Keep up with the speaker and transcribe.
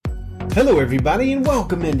Hello, everybody, and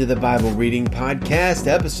welcome into the Bible Reading Podcast,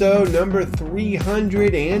 episode number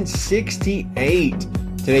 368.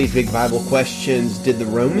 Today's big Bible questions: did the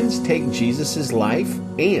Romans take Jesus' life?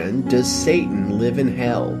 And does Satan live in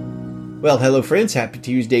hell? Well, hello, friends. Happy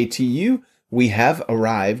Tuesday to you. We have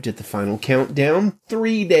arrived at the final countdown.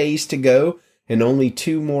 3 days to go, and only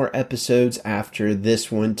 2 more episodes after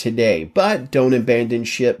this one today. But don't abandon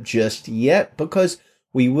ship just yet, because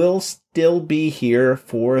we will still be here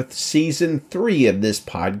for season 3 of this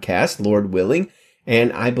podcast, Lord willing,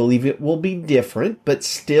 and I believe it will be different, but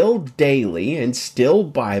still daily and still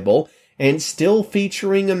Bible and still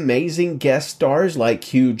featuring amazing guest stars like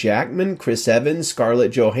Hugh Jackman, Chris Evans,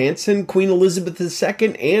 Scarlett Johansson, Queen Elizabeth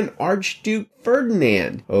II, and Archduke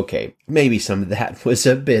Ferdinand. Okay, maybe some of that was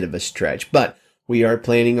a bit of a stretch, but we are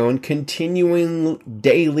planning on continuing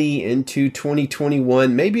daily into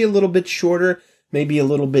 2021, maybe a little bit shorter, maybe a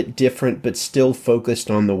little bit different, but still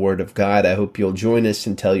focused on the Word of God. I hope you'll join us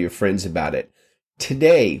and tell your friends about it.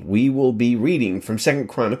 Today, we will be reading from 2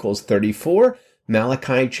 Chronicles 34,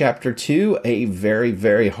 Malachi chapter 2, a very,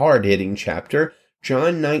 very hard-hitting chapter,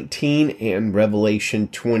 John 19, and Revelation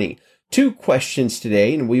 20. 2 questions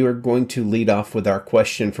today, and we are going to lead off with our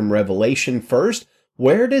question from Revelation first.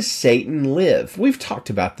 Where does Satan live? We've talked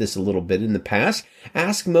about this a little bit in the past.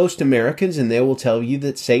 Ask most Americans and they will tell you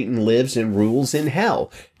that Satan lives and rules in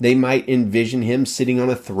hell. They might envision him sitting on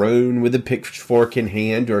a throne with a pitchfork in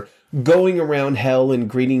hand, or going around hell and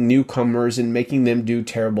greeting newcomers and making them do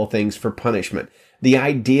terrible things for punishment. The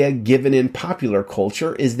idea given in popular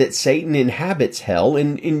culture is that Satan inhabits hell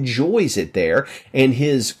and enjoys it there, and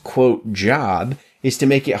his, quote, job is to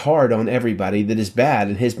make it hard on everybody that is bad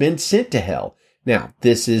and has been sent to hell. Now,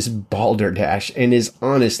 this is balderdash and is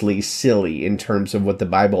honestly silly in terms of what the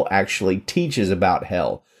Bible actually teaches about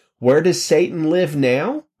hell. Where does Satan live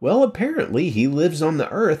now? Well, apparently he lives on the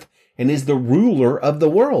earth and is the ruler of the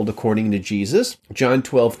world, according to Jesus. John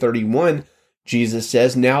 12:31, Jesus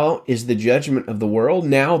says, "Now is the judgment of the world.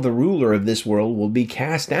 Now the ruler of this world will be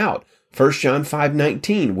cast out." 1 John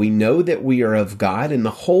 5:19, we know that we are of God and the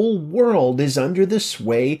whole world is under the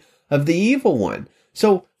sway of the evil one.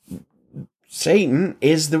 So, Satan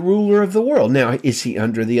is the ruler of the world. Now, is he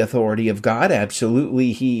under the authority of God?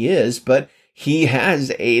 Absolutely he is, but he has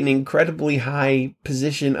an incredibly high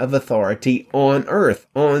position of authority on earth,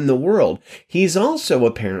 on the world. He's also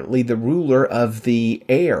apparently the ruler of the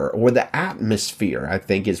air, or the atmosphere, I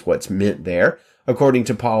think is what's meant there. According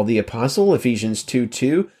to Paul the Apostle, Ephesians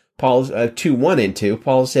 2:1 and 2,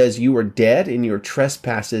 Paul says, "You were dead in your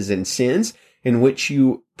trespasses and sins, in which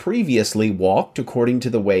you previously walked according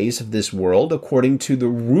to the ways of this world, according to the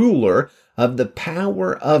ruler of the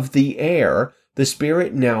power of the air, the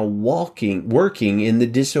spirit now working in the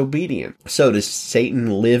disobedient." So does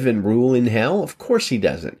Satan live and rule in hell? Of course he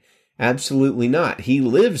doesn't. Absolutely not. He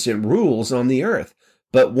lives and rules on the earth.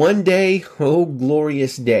 But one day, oh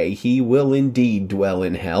glorious day, he will indeed dwell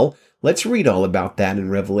in hell. Let's read all about that in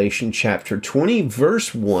Revelation chapter 20,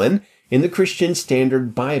 verse 1 in the Christian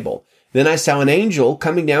Standard Bible. "Then I saw an angel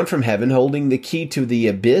coming down from heaven, holding the key to the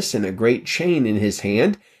abyss and a great chain in his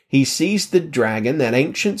hand. He seized the dragon, that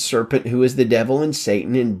ancient serpent who is the devil and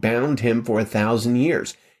Satan, and bound him for 1,000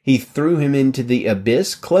 years. He threw him into the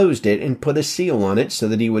abyss, closed it, and put a seal on it, so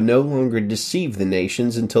that he would no longer deceive the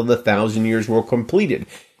nations until the 1,000 years were completed.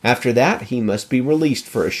 After that, he must be released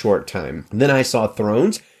for a short time. Then I saw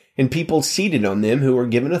thrones, and people seated on them who were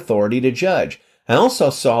given authority to judge. I also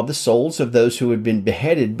saw the souls of those who had been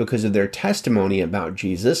beheaded because of their testimony about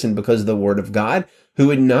Jesus and because of the word of God, who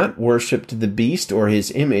had not worshipped the beast or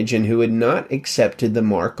his image, and who had not accepted the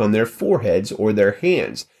mark on their foreheads or their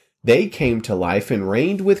hands. They came to life and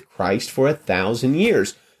reigned with Christ for 1,000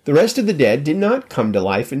 years. The rest of the dead did not come to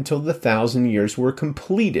life until the 1,000 years were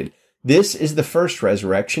completed. This is the first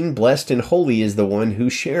resurrection. Blessed and holy is the one who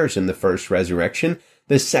shares in the first resurrection.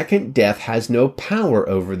 The second death has no power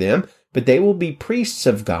over them, but they will be priests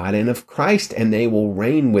of God and of Christ, and they will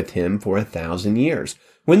reign with him for 1,000 years.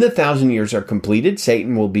 When the 1,000 years are completed,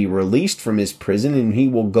 Satan will be released from his prison, and he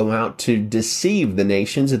will go out to deceive the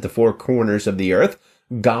nations at the 4 corners of the earth,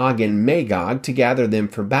 Gog and Magog, to gather them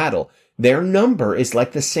for battle. Their number is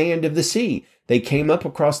like the sand of the sea. They came up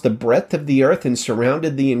across the breadth of the earth and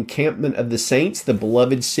surrounded the encampment of the saints, the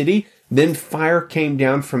beloved city. Then fire came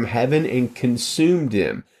down from heaven and consumed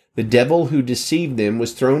them. The devil who deceived them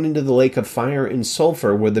was thrown into the lake of fire and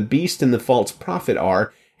sulfur, where the beast and the false prophet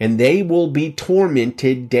are, and they will be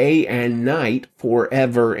tormented day and night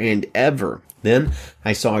forever and ever. Then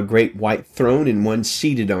I saw a great white throne and one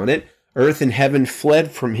seated on it. Earth and heaven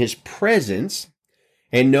fled from his presence,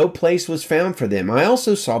 and no place was found for them. I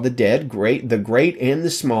also saw the dead, the great and the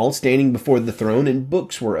small, standing before the throne, and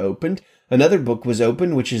books were opened. Another book was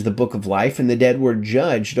opened, which is the book of life, and the dead were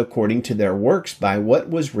judged according to their works by what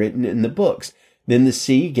was written in the books. Then the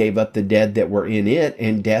sea gave up the dead that were in it,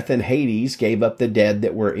 and death and Hades gave up the dead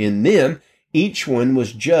that were in them. Each one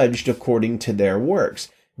was judged according to their works.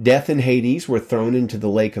 Death and Hades were thrown into the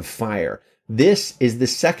lake of fire. This is the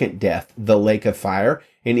second death, the lake of fire,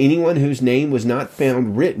 and anyone whose name was not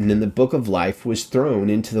found written in the book of life was thrown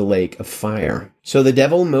into the lake of fire. So the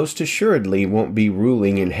devil most assuredly won't be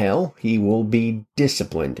ruling in hell. He will be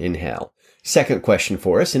disciplined in hell. Second question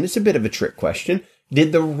for us, and it's a bit of a trick question.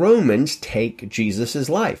 Did the Romans take Jesus'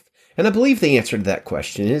 life? And I believe the answer to that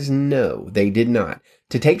question is no, they did not.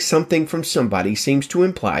 To take something from somebody seems to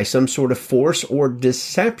imply some sort of force or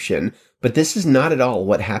deception, but this is not at all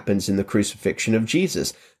what happens in the crucifixion of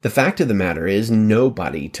Jesus. The fact of the matter is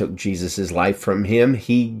nobody took Jesus' life from him.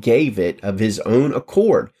 He gave it of his own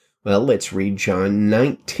accord. Well, let's read John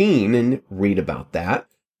 19 and read about that.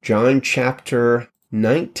 John chapter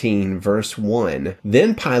 19, verse 1.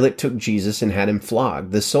 Then Pilate took Jesus and had him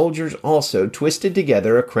flogged. The soldiers also twisted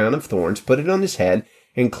together a crown of thorns, put it on his head,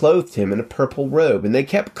 and clothed him in a purple robe. And they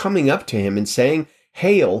kept coming up to him and saying,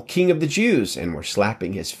 "Hail, King of the Jews!" and were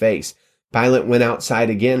slapping his face. Pilate went outside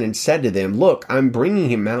again and said to them, "Look, I'm bringing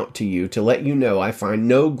him out to you to let you know I find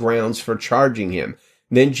no grounds for charging him."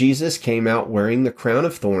 Then Jesus came out wearing the crown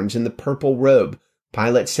of thorns and the purple robe.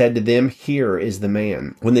 Pilate said to them, "Here is the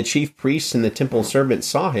man." When the chief priests and the temple servants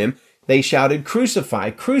saw him, they shouted,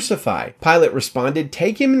 "Crucify, crucify." Pilate responded,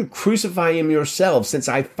 "Take him and crucify him yourselves, since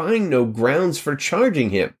I find no grounds for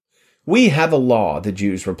charging him." "We have a law," the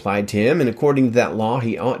Jews replied to him, "and according to that law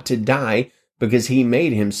he ought to die, because he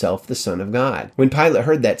made himself the Son of God." When Pilate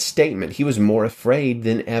heard that statement, he was more afraid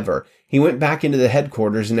than ever. He went back into the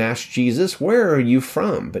headquarters and asked Jesus, "Where are you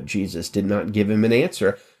from?" But Jesus did not give him an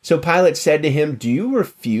answer. So Pilate said to him, "Do you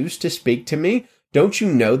refuse to speak to me? Don't you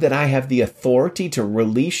know that I have the authority to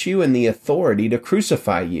release you and the authority to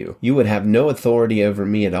crucify you?" "You would have no authority over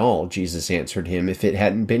me at all," Jesus answered him, "if it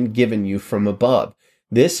hadn't been given you from above.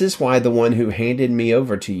 This is why the one who handed me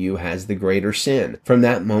over to you has the greater sin." From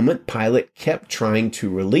that moment, Pilate kept trying to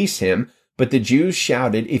release him, but the Jews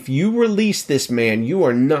shouted, "If you release this man, you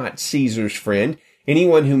are not Caesar's friend.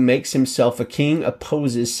 Anyone who makes himself a king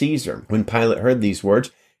opposes Caesar." When Pilate heard these words,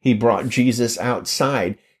 he brought Jesus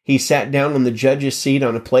outside. He sat down on the judge's seat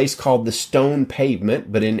on a place called the Stone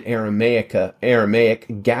Pavement, but in Aramaic,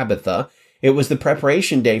 Gabbatha. It was the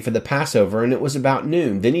preparation day for the Passover, and it was about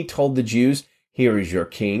noon. Then he told the Jews, "Here is your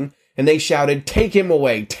king." And they shouted, "Take him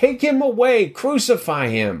away! Take him away! Crucify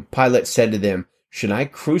him!" Pilate said to them, "Should I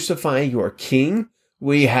crucify your king?"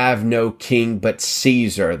 "We have no king but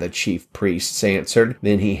Caesar," the chief priests answered.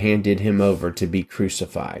 Then he handed him over to be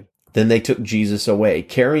crucified. Then they took Jesus away.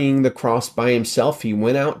 Carrying the cross by himself, he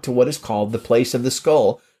went out to what is called the place of the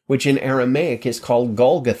skull, which in Aramaic is called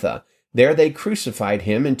Golgotha. There they crucified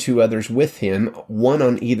him and two others with him, one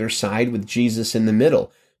on either side with Jesus in the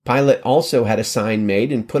middle. Pilate also had a sign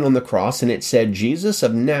made and put on the cross, and it said, "Jesus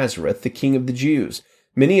of Nazareth, the King of the Jews."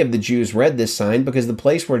 Many of the Jews read this sign because the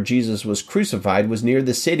place where Jesus was crucified was near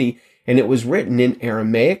the city, and it was written in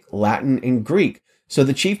Aramaic, Latin, and Greek. So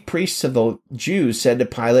the chief priests of the Jews said to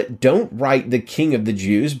Pilate, "Don't write the King of the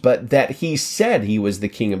Jews, but that he said he was the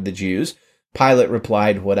King of the Jews." Pilate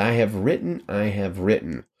replied, "What I have written, I have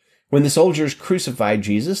written." When the soldiers crucified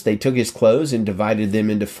Jesus, they took his clothes and divided them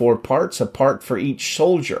into 4 parts, a part for each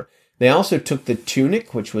soldier. They also took the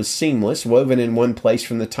tunic, which was seamless, woven in one place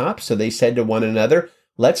from the top. So they said to one another,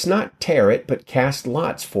 "Let's not tear it, but cast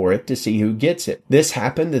lots for it to see who gets it." This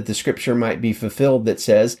happened that the scripture might be fulfilled that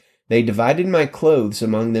says, "They divided my clothes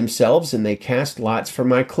among themselves, and they cast lots for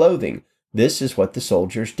my clothing." This is what the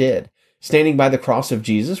soldiers did. Standing by the cross of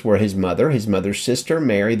Jesus were his mother's sister,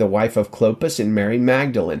 Mary, the wife of Clopas, and Mary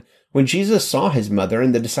Magdalene. When Jesus saw his mother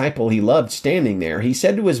and the disciple he loved standing there, he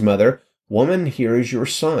said to his mother, "Woman, here is your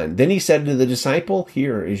son." Then he said to the disciple,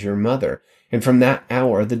 "Here is your mother." And from that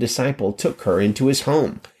hour, the disciple took her into his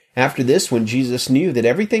home. After this, when Jesus knew that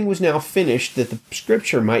everything was now finished, that the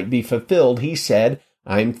scripture might be fulfilled, he said,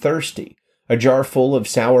 "I'm thirsty." A jar full of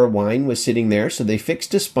sour wine was sitting there, so they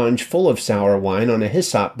fixed a sponge full of sour wine on a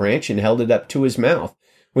hyssop branch and held it up to his mouth.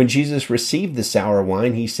 When Jesus received the sour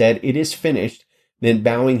wine, he said, "It is finished." Then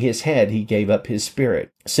bowing his head, he gave up his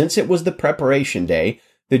spirit. Since it was the preparation day,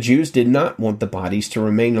 the Jews did not want the bodies to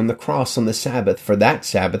remain on the cross on the Sabbath, for that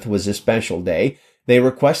Sabbath was a special day. They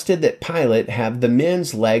requested that Pilate have the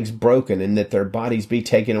men's legs broken and that their bodies be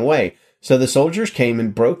taken away. So the soldiers came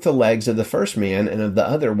and broke the legs of the first man and of the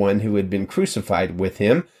other one who had been crucified with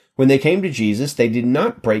him. When they came to Jesus, they did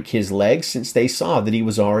not break his legs, since they saw that he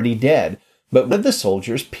was already dead. But one of the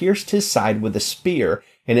soldiers pierced his side with a spear,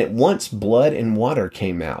 and at once blood and water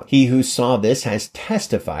came out. He who saw this has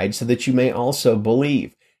testified, so that you may also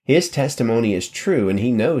believe. His testimony is true, and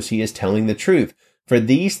he knows he is telling the truth. For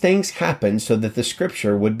these things happened so that the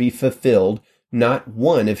scripture would be fulfilled. Not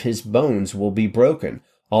one of his bones will be broken.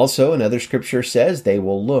 Also, another scripture says, they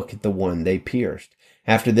will look at the one they pierced.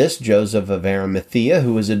 After this, Joseph of Arimathea,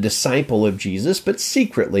 who was a disciple of Jesus, but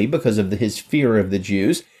secretly because of his fear of the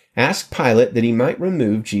Jews, asked Pilate that he might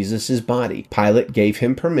remove Jesus' body. Pilate gave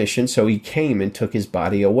him permission, so he came and took his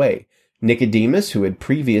body away. Nicodemus, who had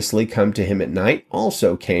previously come to him at night,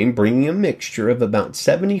 also came, bringing a mixture of about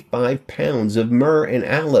 75 pounds of myrrh and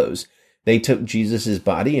aloes. They took Jesus'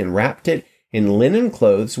 body and wrapped it in linen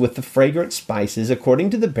clothes with the fragrant spices, according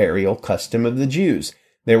to the burial custom of the Jews.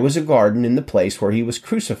 There was a garden in the place where he was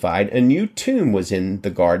crucified. A new tomb was in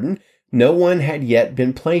the garden. No one had yet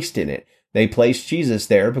been placed in it. They placed Jesus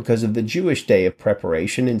there because of the Jewish day of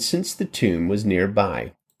preparation, and since the tomb was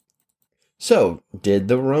nearby. So, did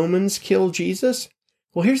the Romans kill Jesus?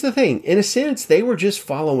 Well, here's the thing. In a sense, they were just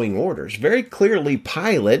following orders. Very clearly,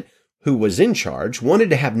 Pilate, who was in charge, wanted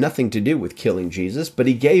to have nothing to do with killing Jesus, but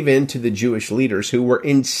he gave in to the Jewish leaders who were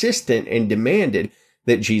insistent and demanded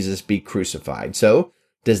that Jesus be crucified. So,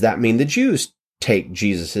 does that mean the Jews take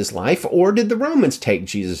Jesus' life, or did the Romans take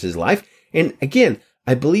Jesus' life? And again,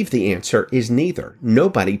 I believe the answer is neither.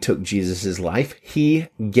 Nobody took Jesus' life. He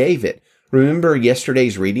gave it. Remember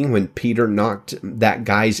yesterday's reading when Peter knocked that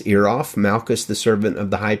guy's ear off, Malchus, the servant of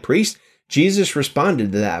the high priest? Jesus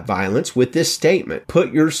responded to that violence with this statement,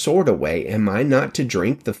 "Put your sword away. Am I not to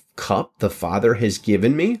drink the cup the Father has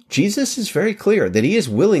given me?" Jesus is very clear that he is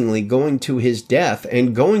willingly going to his death,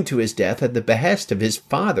 and going to his death at the behest of his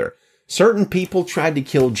Father. Certain people tried to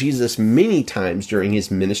kill Jesus many times during his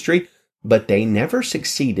ministry, but they never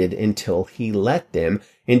succeeded until he let them,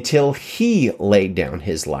 until he laid down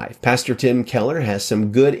his life. Pastor Tim Keller has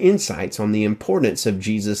some good insights on the importance of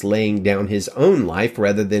Jesus laying down his own life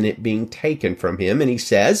rather than it being taken from him. And he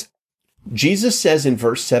says, Jesus says in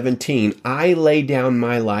verse 17, "I lay down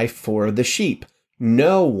my life for the sheep.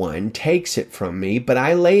 No one takes it from me, but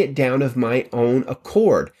I lay it down of my own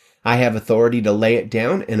accord. I have authority to lay it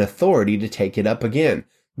down and authority to take it up again.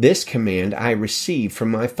 This command I received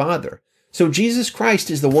from my Father." So Jesus Christ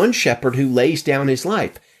is the one shepherd who lays down his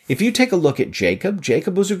life. If you take a look at Jacob,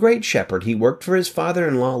 Jacob was a great shepherd. He worked for his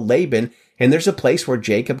father-in-law Laban, and there's a place where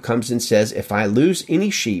Jacob comes and says, "If I lose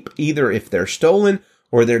any sheep, either if they're stolen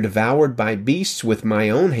or they're devoured by beasts, with my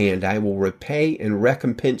own hand I will repay and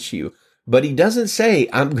recompense you." But he doesn't say,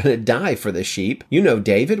 "I'm going to die for the sheep." You know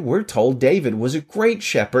David. We're told David was a great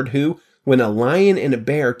shepherd who, when a lion and a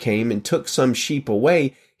bear came and took some sheep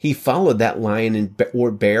away, he followed that lion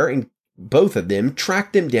or bear, and both of them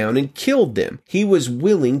tracked them down and killed them. He was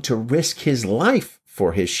willing to risk his life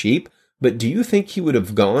for his sheep. But do you think he would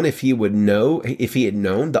have gone if he had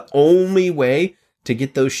known the only way to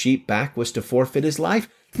get those sheep back was to forfeit his life?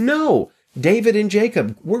 No. David and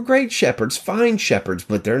Jacob were great shepherds, fine shepherds,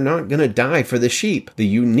 but they're not going to die for the sheep. The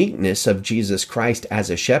uniqueness of Jesus Christ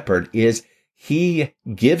as a shepherd is he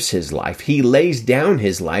gives his life. He lays down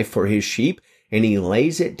his life for his sheep, and he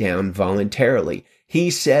lays it down voluntarily. He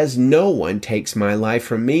says, "No one takes my life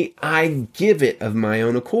from me. I give it of my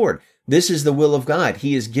own accord." This is the will of God.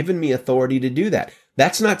 He has given me authority to do that.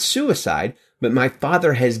 That's not suicide, but my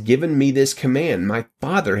Father has given me this command. My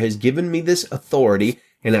Father has given me this authority,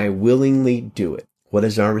 and I willingly do it. What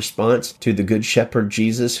is our response to the Good Shepherd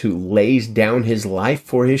Jesus who lays down his life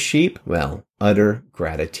for his sheep? Well, utter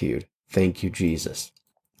gratitude. Thank you, Jesus.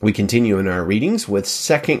 We continue in our readings with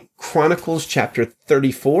 2 Chronicles chapter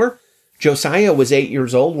 34. Josiah was 8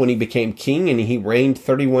 years old when he became king, and he reigned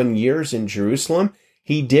 31 years in Jerusalem.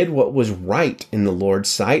 He did what was right in the Lord's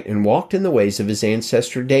sight and walked in the ways of his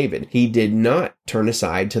ancestor David. He did not turn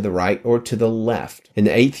aside to the right or to the left. In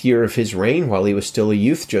the 8th year of his reign, while he was still a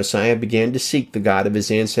youth, Josiah began to seek the God of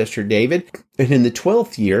his ancestor David. And in the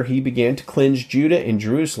 12th year, he began to cleanse Judah and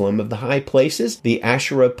Jerusalem of the high places, the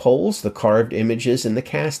Asherah poles, the carved images, and the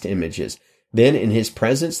cast images. Then in his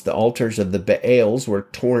presence, the altars of the Baals were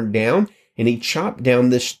torn down, and he chopped down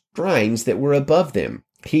the shrines that were above them.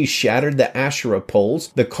 He shattered the Asherah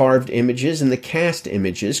poles, the carved images, and the cast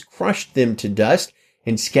images, crushed them to dust,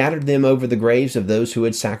 and scattered them over the graves of those who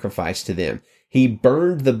had sacrificed to them. He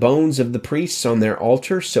burned the bones of the priests on their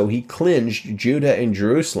altars, so he cleansed Judah and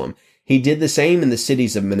Jerusalem. He did the same in the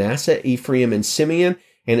cities of Manasseh, Ephraim, and Simeon,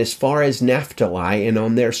 and as far as Naphtali, and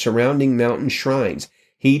on their surrounding mountain shrines.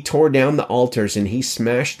 He tore down the altars, and he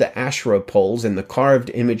smashed the Asherah poles and the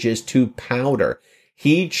carved images to powder.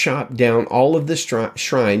 he chopped down all of the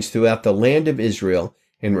shrines throughout the land of Israel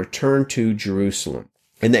and returned to Jerusalem.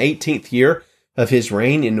 In the 18th year of his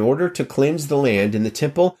reign, in order to cleanse the land and the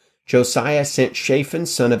temple, Josiah sent Shaphan,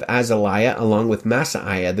 son of Azaliah, along with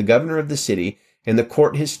Maaseiah, the governor of the city, and the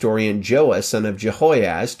court historian Joah, son of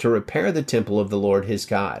Jehoiaz, to repair the temple of the Lord his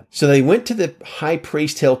God. So they went to the high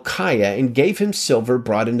priest Hilkiah and gave him silver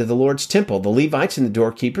brought into the Lord's temple. The Levites and the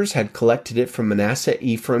doorkeepers had collected it from Manasseh,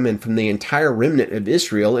 Ephraim, and from the entire remnant of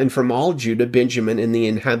Israel, and from all Judah, Benjamin, and the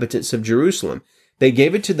inhabitants of Jerusalem. They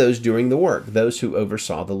gave it to those doing the work, those who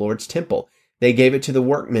oversaw the Lord's temple. They gave it to the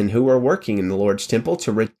workmen who were working in the Lord's temple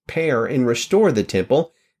to repair and restore the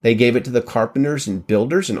temple. They gave it to the carpenters and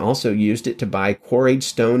builders, and also used it to buy quarried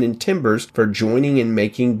stone and timbers for joining and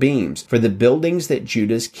making beams for the buildings that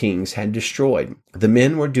Judah's kings had destroyed. The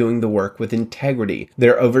men were doing the work with integrity.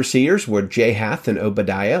 Their overseers were Jahath and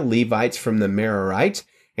Obadiah, Levites from the Merarites,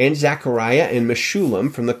 and Zechariah and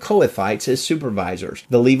Meshullam from the Kohathites as supervisors.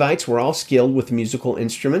 The Levites were all skilled with musical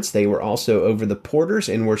instruments. They were also over the porters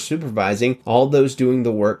and were supervising all those doing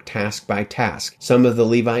the work task by task. Some of the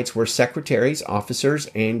Levites were secretaries, officers,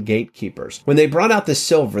 and gatekeepers. When they brought out the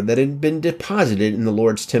silver that had been deposited in the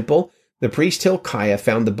Lord's temple, the priest Hilkiah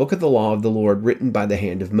found the book of the law of the Lord written by the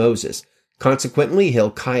hand of Moses. Consequently,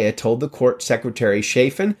 Hilkiah told the court secretary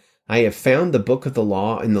Shaphan, "I have found the book of the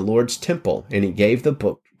law in the Lord's temple," and he gave the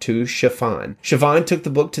book to Shaphan. Shaphan took the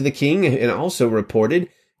book to the king and also reported,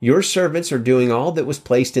 "Your servants are doing all that was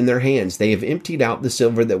placed in their hands. They have emptied out the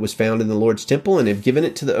silver that was found in the Lord's temple and have given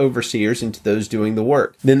it to the overseers and to those doing the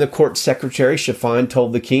work." Then the court secretary Shaphan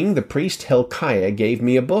told the king, "The priest Hilkiah gave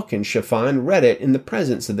me a book," and Shaphan read it in the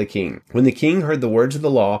presence of the king. When the king heard the words of the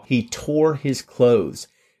law, he tore his clothes.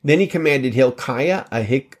 Then he commanded Hilkiah,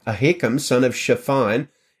 Ahikam, son of Shaphan,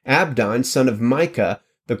 Abdon, son of Micah,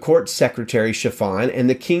 the court secretary Shaphan, and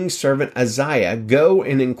the king's servant Isaiah, "Go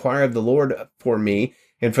and inquire of the Lord for me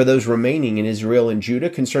and for those remaining in Israel and Judah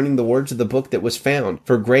concerning the words of the book that was found.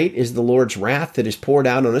 For great is the Lord's wrath that is poured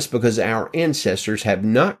out on us because our ancestors have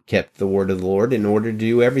not kept the word of the Lord in order to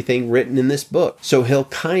do everything written in this book." So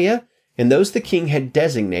Hilkiah and those the king had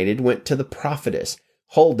designated went to the prophetess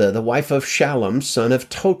Huldah, the wife of Shallum, son of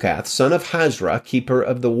Tokath, son of Hazra, keeper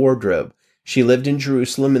of the wardrobe. She lived in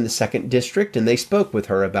Jerusalem in the 2nd district, and they spoke with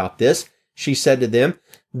her about this. She said to them,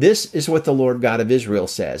 "This is what the Lord God of Israel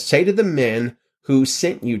says. Say to the men who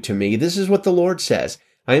sent you to me, this is what the Lord says.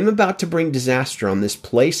 I am about to bring disaster on this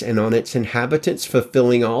place and on its inhabitants,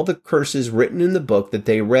 fulfilling all the curses written in the book that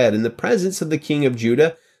they read in the presence of the king of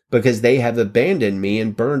Judah, because they have abandoned me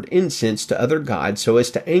and burned incense to other gods so as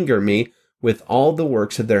to anger me with all the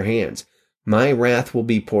works of their hands. My wrath will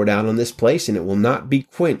be poured out on this place, and it will not be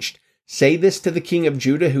quenched. Say this to the king of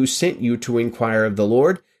Judah who sent you to inquire of the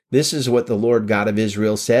Lord. This is what the Lord God of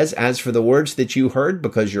Israel says. As for the words that you heard,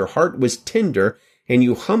 because your heart was tender, and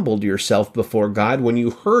you humbled yourself before God when you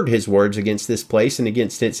heard his words against this place and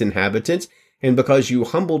against its inhabitants, and because you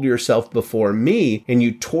humbled yourself before me, and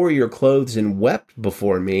you tore your clothes and wept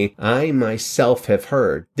before me, I myself have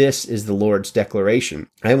heard. This is the Lord's declaration.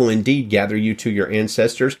 I will indeed gather you to your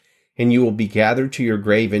ancestors, and you will be gathered to your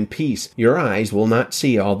grave in peace. Your eyes will not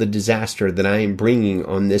see all the disaster that I am bringing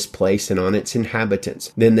on this place and on its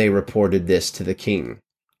inhabitants." Then they reported this to the king.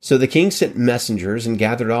 So the king sent messengers and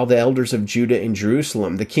gathered all the elders of Judah in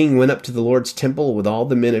Jerusalem. The king went up to the Lord's temple with all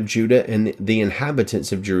the men of Judah and the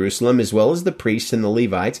inhabitants of Jerusalem, as well as the priests and the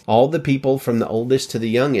Levites, all the people from the oldest to the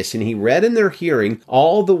youngest. And he read in their hearing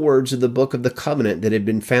all the words of the book of the covenant that had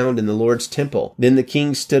been found in the Lord's temple. Then the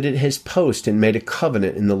king stood at his post and made a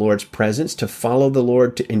covenant in the Lord's presence to follow the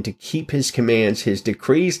Lord and to keep his commands, his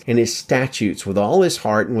decrees, and his statutes with all his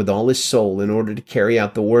heart and with all his soul in order to carry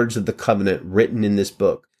out the words of the covenant written in this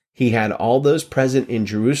book. He had all those present in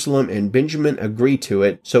Jerusalem and Benjamin agree to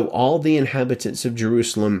it. So all the inhabitants of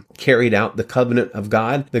Jerusalem carried out the covenant of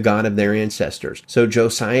God, the God of their ancestors. So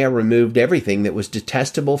Josiah removed everything that was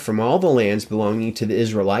detestable from all the lands belonging to the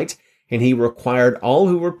Israelites, and he required all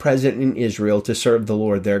who were present in Israel to serve the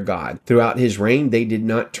Lord their God. Throughout his reign, they did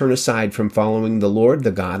not turn aside from following the Lord,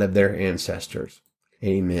 the God of their ancestors.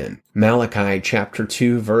 Amen. Malachi chapter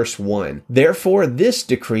 2 verse 1. Therefore this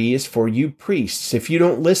decree is for you priests. If you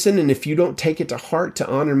don't listen and if you don't take it to heart to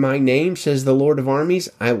honor my name, says the Lord of armies,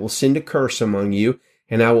 I will send a curse among you,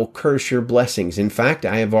 and I will curse your blessings. In fact,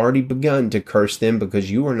 I have already begun to curse them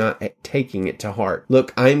because you are not taking it to heart.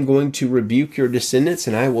 Look, I am going to rebuke your descendants,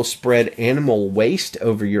 and I will spread animal waste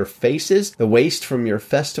over your faces, the waste from your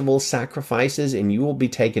festival sacrifices, and you will be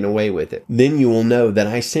taken away with it. Then you will know that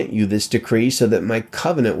I sent you this decree so that my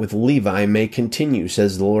covenant with Levi may continue,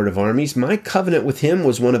 says the Lord of armies. My covenant with him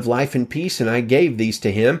was one of life and peace, and I gave these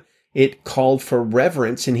to him, It called for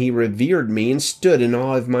reverence, and he revered me and stood in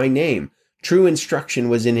awe of my name. True instruction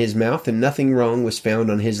was in his mouth, and nothing wrong was found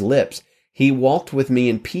on his lips. He walked with me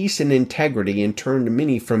in peace and integrity, and turned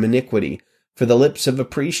many from iniquity. For the lips of a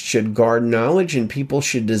priest should guard knowledge, and people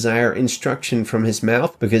should desire instruction from his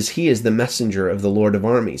mouth, because he is the messenger of the Lord of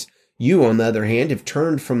armies. You, on the other hand, have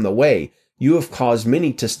turned from the way. You have caused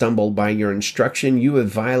many to stumble by your instruction. You have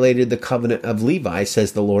violated the covenant of Levi,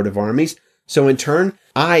 says the Lord of armies. So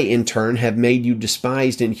I in turn have made you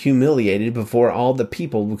despised and humiliated before all the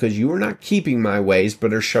people, because you are not keeping my ways,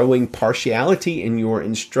 but are showing partiality in your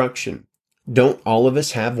instruction. Don't all of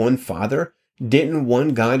us have one Father? Didn't one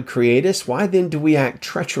God create us? Why then do we act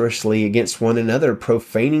treacherously against one another,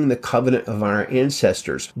 profaning the covenant of our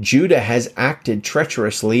ancestors? Judah has acted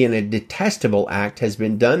treacherously, and a detestable act has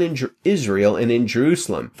been done in Israel and in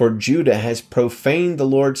Jerusalem. For Judah has profaned the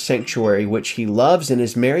Lord's sanctuary, which he loves, and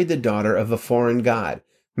has married the daughter of a foreign god.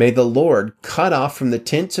 May the Lord cut off from the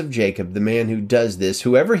tents of Jacob the man who does this,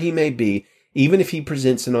 whoever he may be, even if he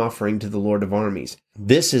presents an offering to the Lord of armies.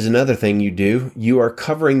 This is another thing you do. You are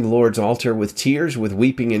covering the Lord's altar with tears, with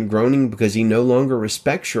weeping and groaning, because he no longer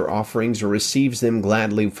respects your offerings or receives them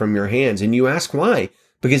gladly from your hands. And you ask why?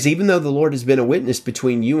 Because even though the Lord has been a witness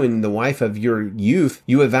between you and the wife of your youth,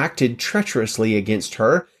 you have acted treacherously against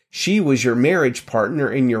her. She was your marriage partner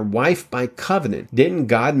and your wife by covenant. Didn't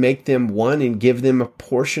God make them one and give them a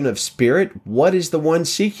portion of spirit? What is the one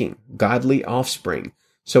seeking? Godly offspring.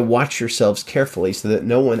 So watch yourselves carefully so that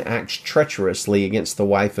no one acts treacherously against the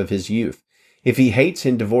wife of his youth. If he hates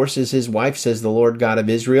and divorces his wife, says the Lord God of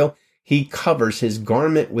Israel, he covers his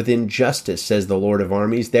garment with injustice, says the Lord of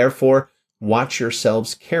armies. Therefore, watch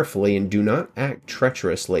yourselves carefully and do not act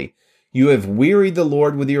treacherously. You have wearied the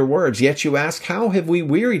Lord with your words, yet you ask, how have we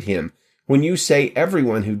wearied him? When you say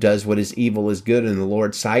everyone who does what is evil is good in the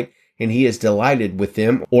Lord's sight, and he is delighted with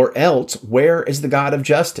them, or else where is the God of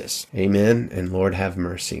justice? Amen, and Lord have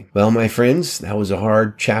mercy. Well, my friends, that was a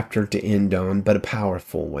hard chapter to end on, but a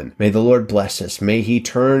powerful one. May the Lord bless us. May he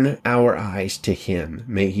turn our eyes to him.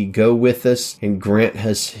 May he go with us and grant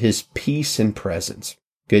us his peace and presence.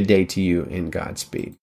 Good day to you, and Godspeed.